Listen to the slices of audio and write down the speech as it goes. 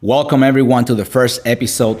Welcome everyone to the first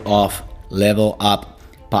episode of Level Up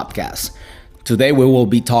Podcast. Today we will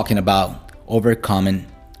be talking about overcoming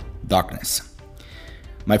darkness.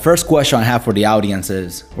 My first question I have for the audience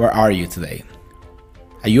is, where are you today?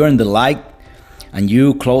 Are you in the light and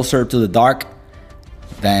you closer to the dark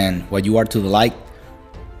than what you are to the light?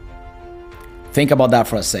 Think about that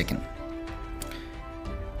for a second.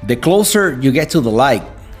 The closer you get to the light,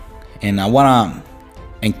 and I want to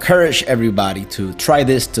encourage everybody to try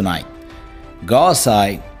this tonight. Go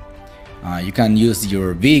outside. You can use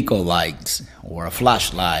your vehicle lights or a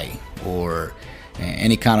flashlight or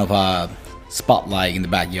any kind of a spotlight in the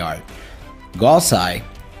backyard. Go outside,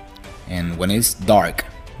 and when it's dark,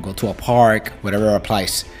 go to a park, whatever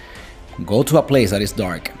applies. Go to a place that is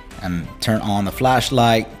dark and turn on the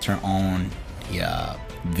flashlight, turn on the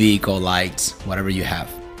vehicle lights, whatever you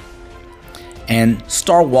have, and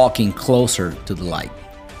start walking closer to the light.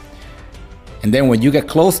 And then when you get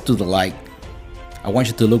close to the light, I want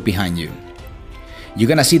you to look behind you. You're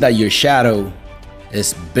gonna see that your shadow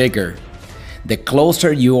is bigger. The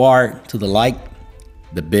closer you are to the light,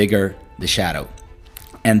 the bigger the shadow.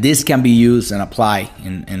 And this can be used and applied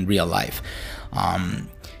in real life.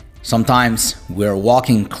 Sometimes we're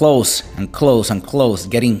walking close and close and close,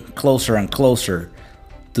 getting closer and closer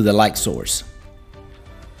to the light source.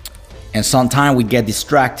 And sometimes we get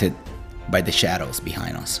distracted by the shadows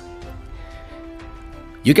behind us.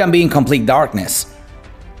 You can be in complete darkness.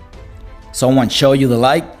 Someone show you the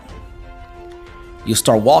light. You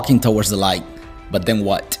start walking towards the light, but then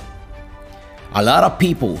what? A lot of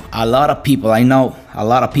people, I know a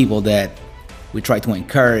lot of people that we try to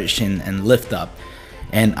encourage and lift up.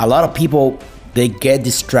 And a lot of people, they get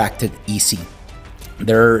distracted easy.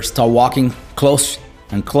 They start walking close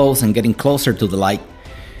and close and getting closer to the light.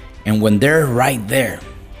 And when they're right there,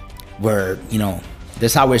 where,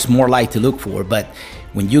 there's always more light to look for, but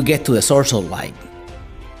when you get to the source of light,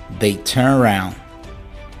 they turn around.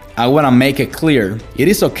 I want to make it clear, it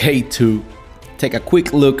is okay to take a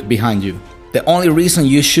quick look behind you. The only reason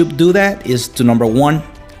you should do that is to, number one,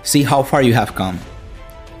 see how far you have come.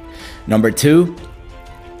 Number two,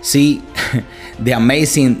 see the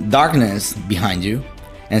amazing darkness behind you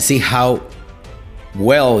and see how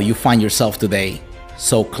well you find yourself today,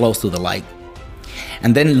 so close to the light.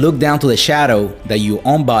 And then look down to the shadow that your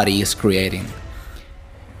own body is creating.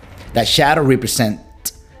 That shadow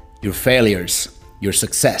represents your failures, your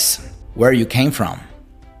success, where you came from.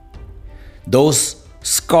 Those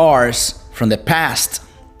scars from the past,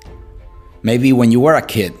 maybe when you were a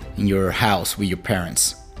kid in your house with your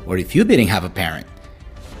parents, or if you didn't have a parent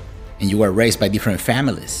and you were raised by different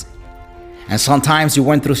families. And sometimes you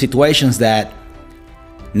went through situations that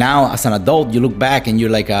now as an adult, you look back and you're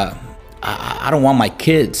like, I don't want my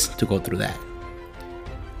kids to go through that.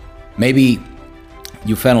 Maybe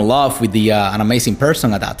you fell in love with an amazing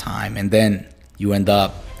person at that time, and then you end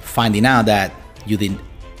up finding out that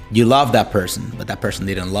you love that person, but that person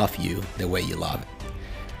didn't love you the way you love it.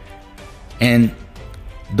 And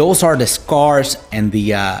those are the scars and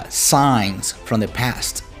the signs from the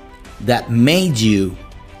past that made you.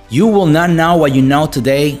 You will not know what you know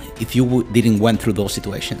today if you didn't went through those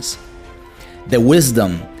situations. The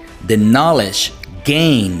wisdom, the knowledge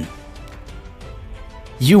gained,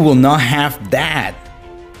 you will not have that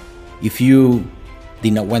if you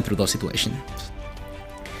did not went through those situations.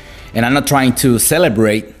 And I'm not trying to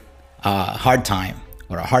celebrate a hard time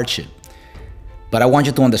or a hardship, but I want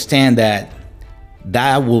you to understand that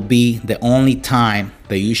that will be the only time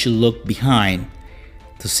that you should look behind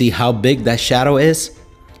to see how big that shadow is,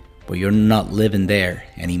 but you're not living there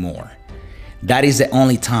anymore. That is the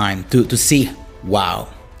only time to see, wow,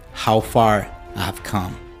 how far I have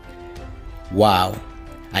come. Wow,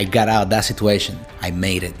 I got out of that situation. I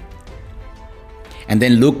made it. And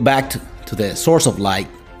then look back to the source of light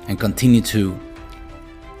and continue to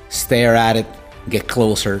stare at it, get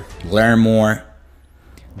closer, learn more.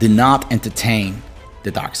 Do not entertain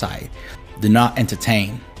the dark side. Do not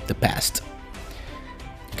entertain the past.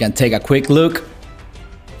 You can take a quick look,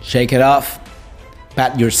 shake it off,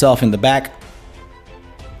 pat yourself in the back,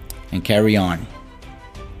 and carry on.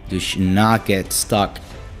 You should not get stuck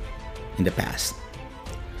in the past.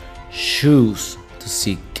 Choose to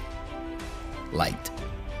seek light.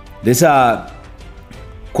 This is a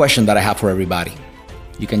question that I have for everybody.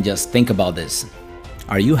 You can just think about this.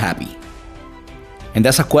 Are you happy? And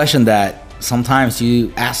that's a question that sometimes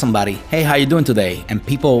you ask somebody, hey, how you doing today? And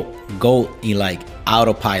people go in like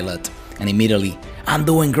autopilot and immediately, I'm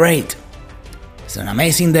doing great. It's an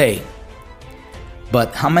amazing day.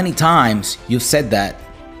 But how many times you've said that?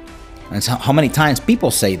 And how many times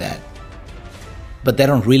people say that, but they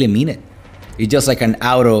don't really mean it? It's just like an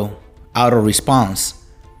auto response.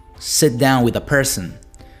 Sit down with a person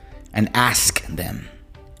and ask them,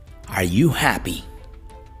 are you happy?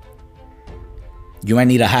 You might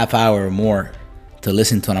need a half hour or more to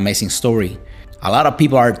listen to an amazing story. A lot of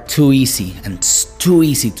people are too easy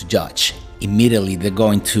to judge. Immediately they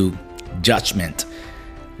go into judgment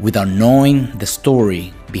without knowing the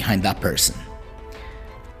story behind that person.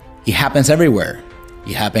 It happens everywhere.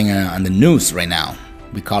 It happens on the news right now.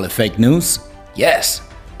 We call it fake news. Yes,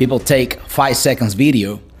 people take 5 seconds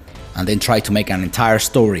video and then try to make an entire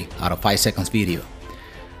story out of 5 seconds video.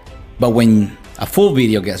 But when a full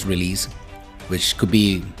video gets released, which could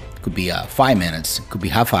be 5 minutes, could be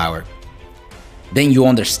half hour, then you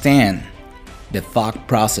understand the thought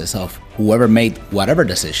process of whoever made whatever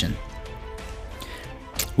decision.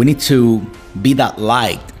 We need to be that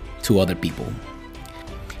light to other people.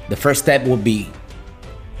 The first step would be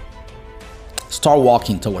start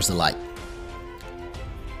walking towards the light.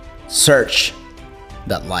 Search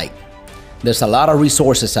that light. There's a lot of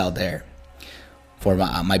resources out there. For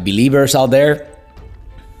my believers out there,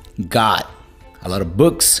 God, a lot of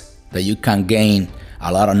books that you can gain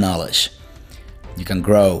a lot of knowledge. You can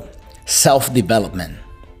grow. Self-development.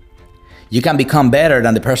 You can become better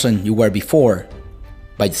than the person you were before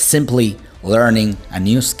by simply learning a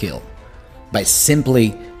new skill, by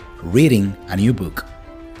simply reading a new book.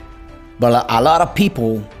 But a lot of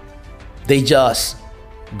people, they just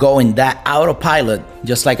go in that autopilot,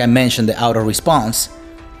 just like I mentioned, the auto response,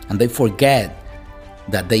 and they forget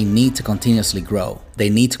that they need to continuously grow. They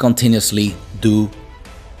need to continuously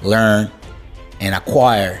learn, and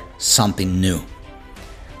acquire something new.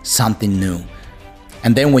 Something new.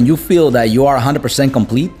 And then when you feel that you are 100%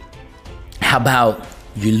 complete, how about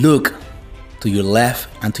you look to your left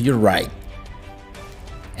and to your right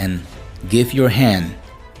and give your hand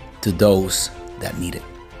to those that need it.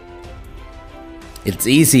 It's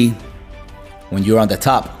easy when you're on the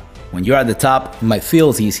top. When you're at the top, it might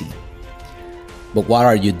feel easy. But what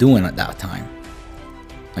are you doing at that time?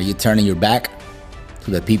 Are you turning your back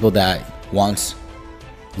to the people that once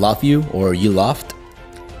loved you or you loved?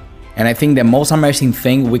 And I think the most amazing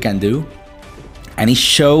thing we can do, and it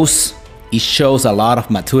shows a lot of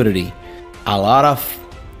maturity, a lot of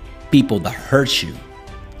people that hurt you.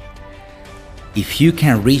 If you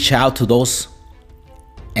can reach out to those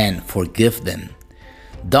and forgive them,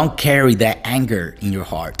 don't carry that anger in your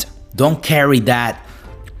heart. Don't carry that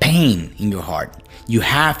pain in your heart. You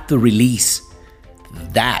have to release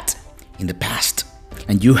that in the past.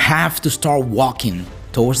 And you have to start walking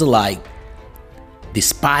towards the light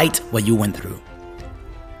despite what you went through.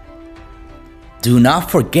 Do not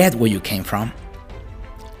forget where you came from.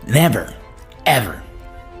 Never, ever.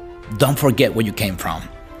 Don't forget where you came from.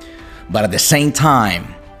 But at the same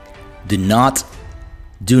time, do not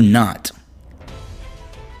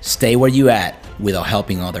stay where you at without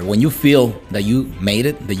helping others. When you feel that you made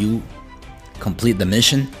it, that you complete the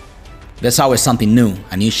mission, there's always something new,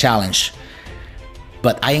 a new challenge.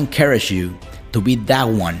 But I encourage you to be that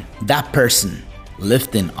one, that person,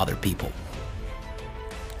 lifting other people,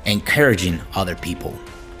 encouraging other people.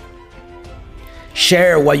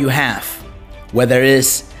 Share what you have, whether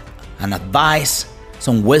it's an advice,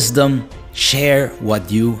 some wisdom, share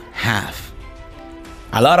what you have.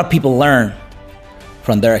 A lot of people learn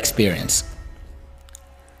from their experience.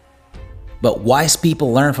 But wise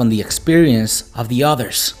people learn from the experience of the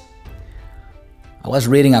others. I was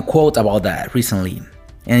reading a quote about that recently,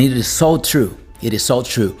 and it is so true. It is so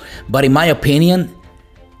true. But in my opinion,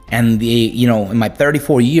 and in my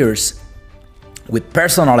 34 years with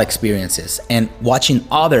personal experiences and watching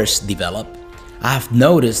others develop, I've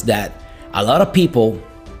noticed that a lot of people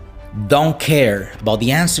don't care about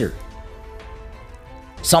the answer.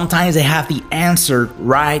 Sometimes they have the answer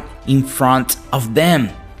right in front of them,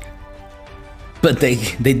 but they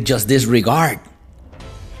just disregard.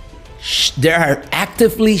 They are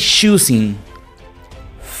actively choosing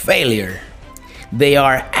failure. They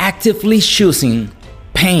are actively choosing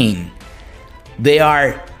pain. They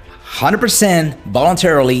are 100%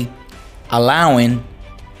 voluntarily allowing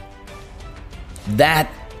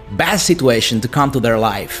that bad situation to come to their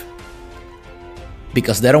life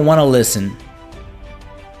because they don't want to listen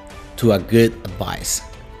to a good advice.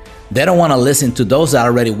 They don't want to listen to those that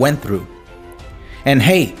already went through. And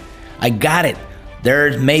hey, I got it.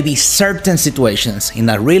 There may be certain situations in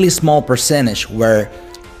a really small percentage where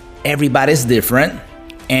everybody's different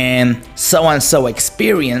and so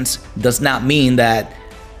experience does not mean that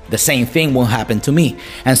the same thing will happen to me.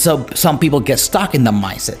 And so some people get stuck in the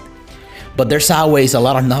mindset. But there's always a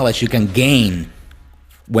lot of knowledge you can gain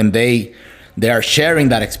when they are sharing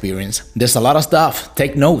that experience. There's a lot of stuff.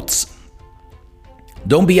 Take notes.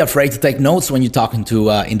 Don't be afraid to take notes when you're talking to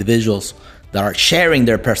individuals that are sharing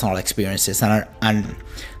their personal experiences and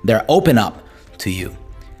they're open up to you.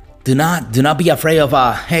 Do not be afraid of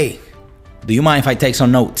hey, do you mind if I take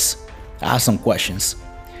some notes? Ask some questions.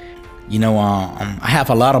 I have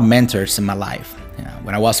a lot of mentors in my life.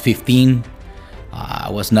 When I was 15, I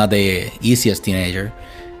was not the easiest teenager.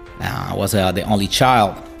 I was the only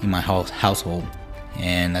child in my household,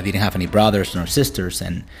 and I didn't have any brothers nor sisters.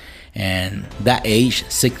 And that age,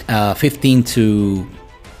 15 to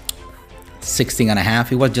 16 and a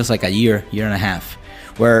half, it was just like a year and a half,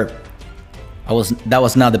 where that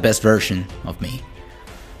was not the best version of me.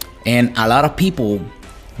 And a lot of people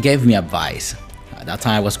gave me advice. At that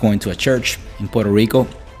time, I was going to a church in Puerto Rico,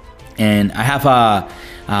 and I have a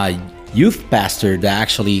youth pastor that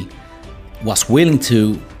actually was willing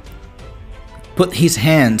to put his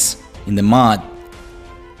hands in the mud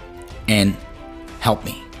and help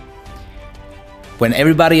me. When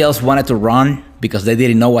everybody else wanted to run because they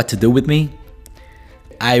didn't know what to do with me,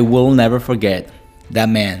 I will never forget that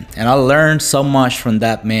man. And I learned so much from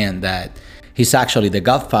that man that he's actually the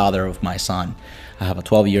godfather of my son. I have a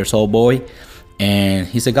 12-year-old boy, and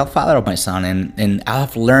he's the godfather of my son. And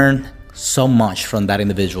I've learned so much from that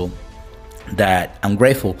individual that I'm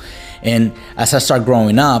grateful. And as I start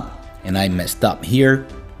growing up, and I messed up here,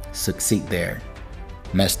 succeed there.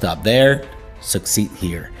 Messed up there, succeed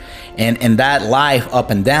here. And that life up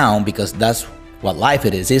and down, because that's what life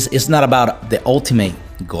it is. It's not about the ultimate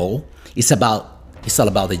goal. It's all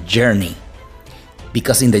about the journey.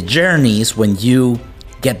 Because in the journey is when you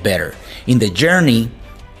get better. In the journey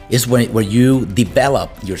is where you develop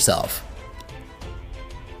yourself.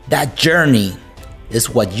 That journey is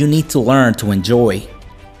what you need to learn to enjoy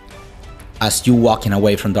as you walking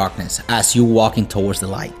away from darkness, as you walking towards the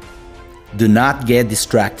light. Do not get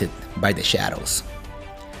distracted by the shadows.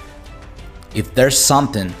 If there's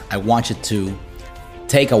something I want you to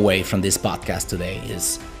take away from this podcast today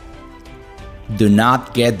is, do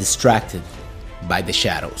not get distracted by the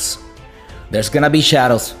shadows. There's gonna be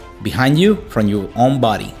shadows behind you from your own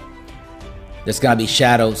body. There's gonna be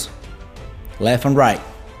shadows left and right.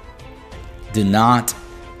 Do not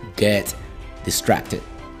get distracted.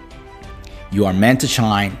 You are meant to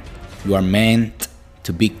shine. You are meant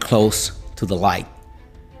to be close to the light.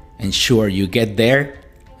 Ensure you get there.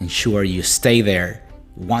 Ensure you stay there.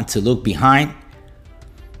 Want to look behind?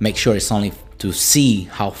 Make sure it's only to see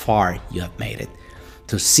how far you have made it.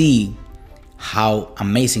 To see how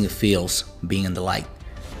amazing it feels being in the light.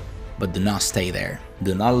 But do not stay there.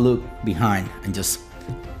 Do not look behind and just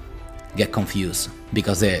get confused.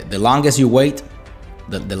 Because the longest you wait,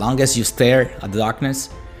 the longest you stare at the darkness,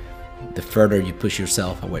 the further you push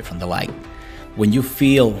yourself away from the light. When you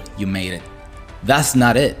feel you made it, that's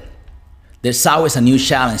not it. There's always a new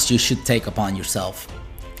challenge you should take upon yourself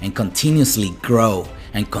and continuously grow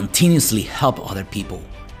and continuously help other people.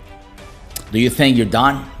 Do you think you're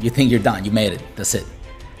done? You think you're done, you made it, that's it.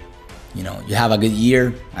 You have a good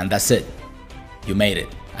year and that's it. You made it.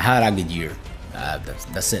 I had a good year,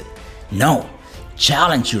 that's it. No,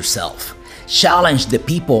 challenge yourself. Challenge the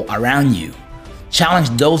people around you. Challenge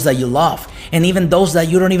those that you love, and even those that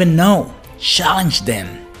you don't even know. Challenge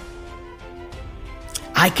them.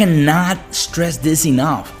 I cannot stress this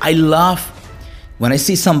enough. I love when I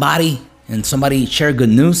see somebody and somebody share good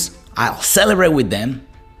news, I'll celebrate with them.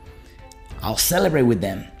 I'll celebrate with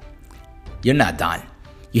them. You're not done.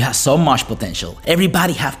 You have so much potential.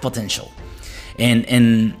 Everybody have potential.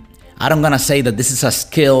 And I don't gonna say that this is a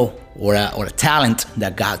skill or a talent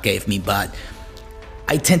that God gave me, but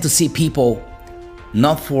I tend to see people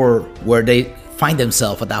not for where they find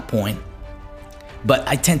themselves at that point, but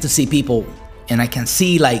I tend to see people and I can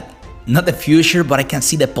see not the future, but I can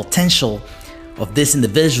see the potential of this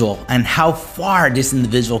individual and how far this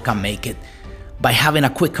individual can make it by having a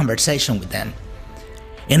quick conversation with them.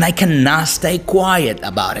 And I cannot stay quiet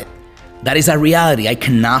about it. That is a reality. I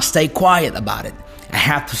cannot stay quiet about it. I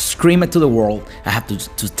have to scream it to the world. I have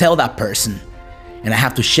to tell that person, and I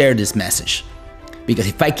have to share this message. Because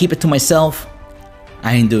if I keep it to myself,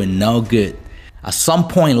 I ain't doing no good. At some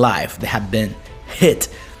point in life, they have been hit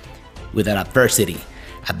with an adversity,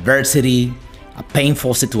 a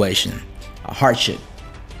painful situation, a hardship.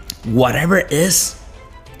 Whatever it is,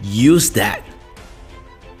 use that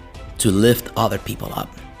to lift other people up.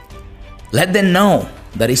 Let them know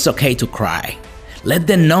that it's okay to cry. Let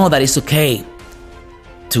them know that it's okay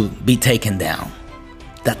to be taken down.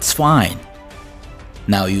 That's fine.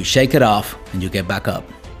 Now you shake it off and you get back up.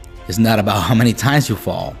 It's not about how many times you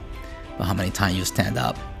fall, but how many times you stand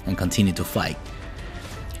up and continue to fight.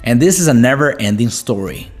 And this is a never-ending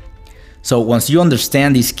story. So once you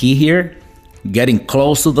understand this key here, getting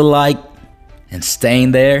close to the light and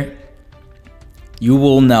staying there, you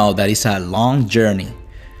will know that it's a long journey.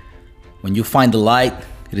 When you find the light,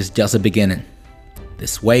 it is just a beginning.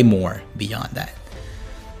 There's way more beyond that.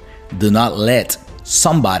 Do not let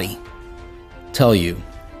somebody tell you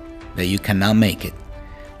that you cannot make it.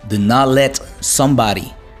 Do not let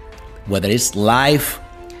somebody, whether it's life,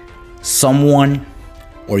 someone,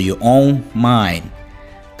 or your own mind,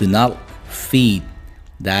 do not feed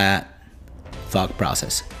that thought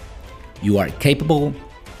process. You are capable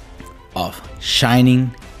of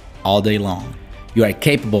shining all day long. You are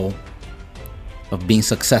capable of being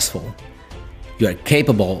successful. You are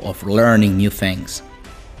capable of learning new things.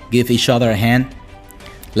 Give each other a hand.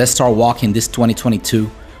 Let's start walking this 2022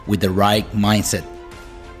 with the right mindset.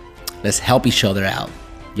 Let's help each other out.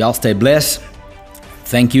 Y'all stay blessed.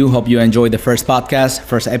 Thank you. Hope you enjoyed the first podcast,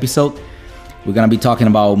 first episode. We're going to be talking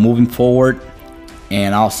about moving forward.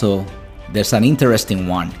 And also, there's an interesting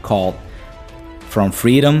one called From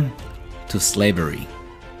Freedom to Slavery.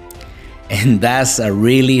 And that's a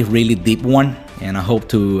really, really deep one. And I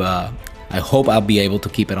hope I'll be able to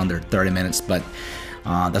keep it under 30 minutes. But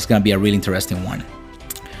that's going to be a really interesting one.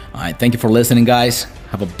 All right. Thank you for listening, guys.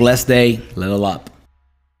 Have a blessed day. Level up.